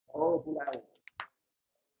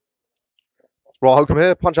Right, Holcomb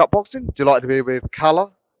here, Punch Out Boxing. Delighted to be with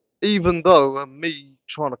Kalle. Even though me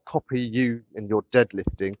trying to copy you in your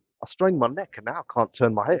deadlifting, I strained my neck and now I can't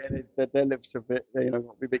turn my head. Yeah, their lips a bit, be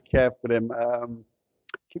a bit careful with them.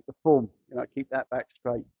 Keep the form, keep that back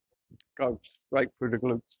straight. Go straight through the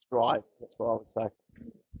glutes, drive. That's what I would say.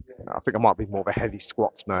 I think I might be more of a heavy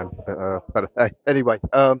squats man. But anyway,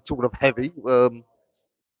 talking of heavy,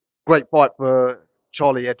 great fight for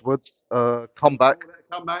Charlie Edwards. Comeback.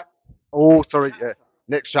 Come back. Oh, sorry, yeah.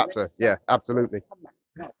 Next chapter. Yeah, absolutely.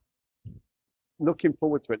 Looking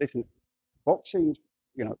forward to it. Listen, boxing,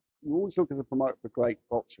 you always look as a promoter for great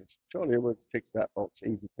boxers. Charlie Edwards ticks that box,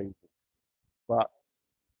 easy peasy. But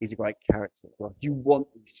he's a great character as well. You want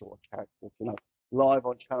these sort of characters, live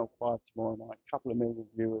on Channel 5 tomorrow night, a couple of million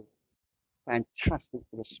viewers, fantastic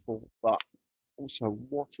for the sport, but also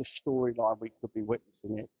what a storyline we could be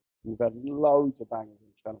witnessing here. We've had loads of bangers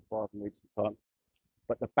on Channel 5 in recent times,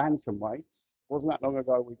 but the bantamweights, wasn't that long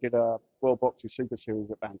ago we did a World Boxing Super Series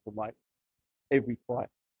at bantamweight. Every fight,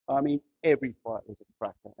 every fight was a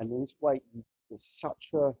cracker, and in this weight, there's such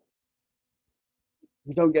a,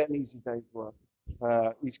 you don't get an easy day's work.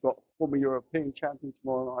 He's got former European champion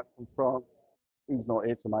tomorrow night from France. He's not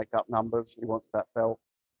here to make up numbers. He wants that belt.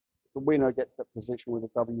 The winner gets that position with the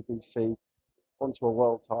WBC onto a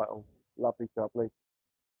world title. Lovely jubbly.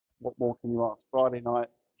 What more can you ask? Friday night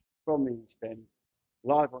from the East End,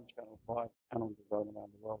 live on Channel 5 and on the zone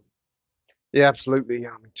around the world. Yeah, absolutely.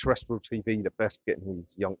 I mean, terrestrial TV, the best getting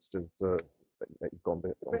these youngsters that you've gone a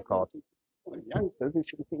bit on the card. Youngsters,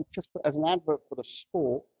 it's just as an advert for the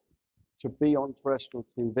sport to be on terrestrial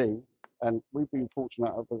TV, and we've been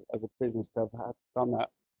fortunate as a business to have done that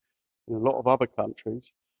in a lot of other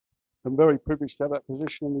countries. I'm very privileged to have that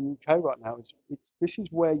position in the UK right now. This is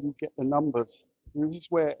where you get the numbers. This is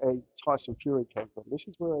where a Tyson Fury came from. This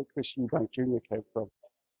is where a Chris Eubank Jr. came from.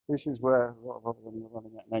 This is where a lot of others are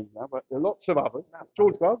running that name now, but there are lots of others.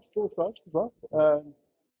 George Groves as well.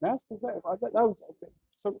 Now, I get those.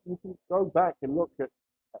 So you can go back and look at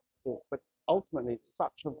it, but ultimately, it's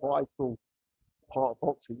such a vital part of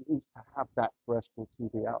boxing is to have that terrestrial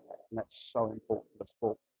TV outlet, and that's so important for the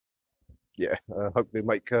sport. Yeah, hopefully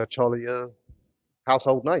make Charlie a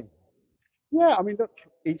household name. Yeah, I mean, look,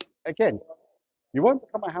 again, you won't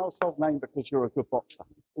become a household name because you're a good boxer.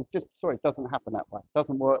 It doesn't happen that way. It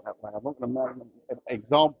doesn't work that way. I'm not going to name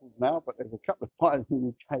examples now, but there's a couple of fighters in the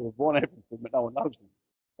UK who've won everything, but no one knows them,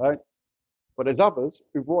 right? But there's others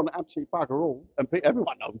who've won absolute bugger all, and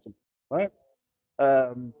everyone knows them, right?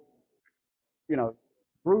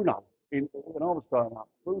 Bruno, when I was growing up,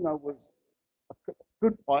 Bruno was a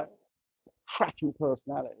good fighter, cracking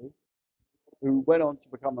personality, who went on to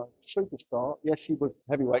become a superstar. Yes, he was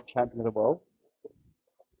heavyweight champion of the world.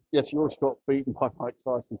 Yes, he also got beaten by Mike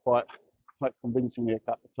Tyson quite convincingly a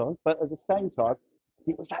couple of times. But at the same time,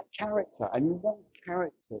 he was that character, and you want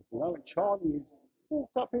characters, And Charlie is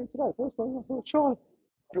walked up here today. First of all, I thought Charlie,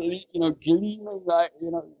 gleaming,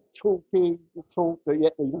 talking the talk, but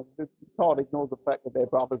yet, you can't ignore the fact that they're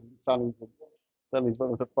brothers and Sonny's. And Sonny's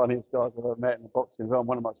one of the funniest guys I've ever met in the boxing as well, and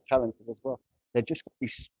one of the most talented as well. They've just got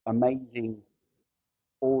this amazing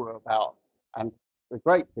aura about, and the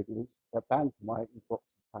great thing is that bantamweight, you've got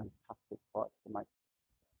some fantastic fights to make.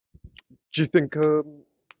 Do you think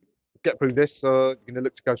get through this, you're going to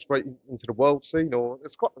look to go straight into the world scene, or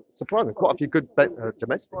it's quite surprising, quite a few good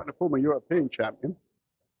domestic. Right, a former European champion,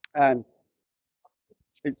 and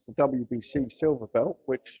it's the WBC silver belt,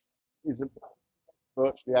 which is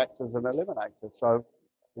virtually acts as an eliminator. So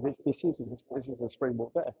this is a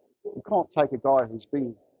springboard there. You can't take a guy who's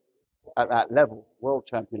been at that level, world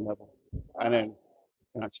champion level, and then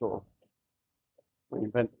sort of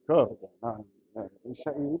reinvent the curve again. No.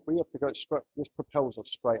 We have to go straight. This propels us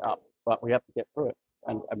straight up, but we have to get through it.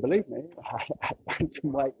 And believe me, at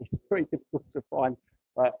bantamweight, it's very difficult to find.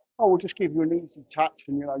 We'll just give you an easy touch,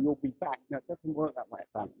 and you'll be back. No, it doesn't work that way at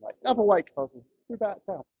bantamweight. Other weight classes, be back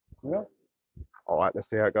down. All right, let's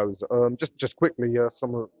see how it goes. Just quickly,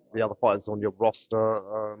 some of the other fighters on your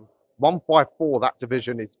roster. 154, that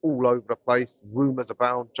division is all over the place. Rumours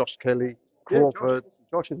abound. Josh Kelly, Crawford. Yeah,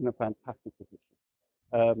 Josh is in a fantastic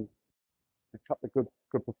position. A couple of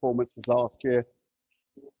good performances last year.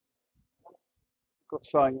 Got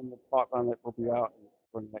something in the pipeline that will be out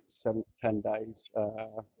for the next 7 to 10 days.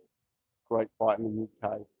 Great fight in the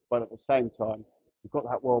UK, but at the same time, we've got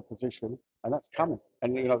that world position, and that's coming.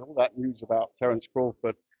 And all that news about Terence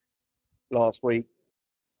Crawford last week,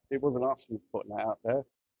 it wasn't us who was putting that out there. It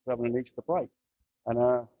was having an Easter break, and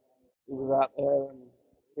it was out there. And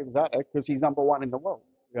it was out there because he's number one in the world.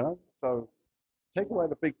 So take away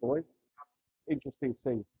the big boys. Interesting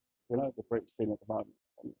scene. you know, the British scene at the moment.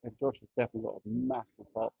 And Josh has definitely got a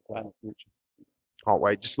massive part to play in the future. Can't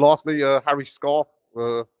wait. Just lastly, Harry Scarff.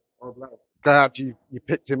 Glad you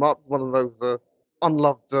picked him up. One of those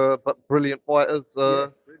unloved but brilliant fighters.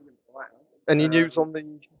 Brilliant fighter. Any news on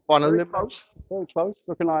the final Very limit? close, very close.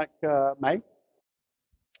 Looking like May.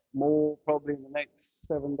 More probably in the next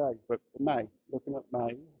 7 days, but May. Looking at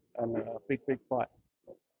May and a big fight.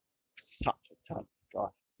 Such a tough guy.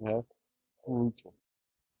 You know, brutal.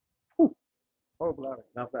 Whew. Horrible, Alex.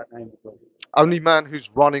 Love that name as well. Only man who's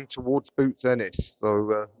running towards Boots Ennis,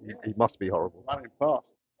 so he must be horrible. Running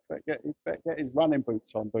fast. Better get his running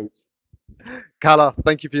boots on, Boots. Kalle,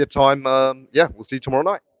 thank you for your time. Yeah, we'll see you tomorrow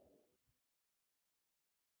night.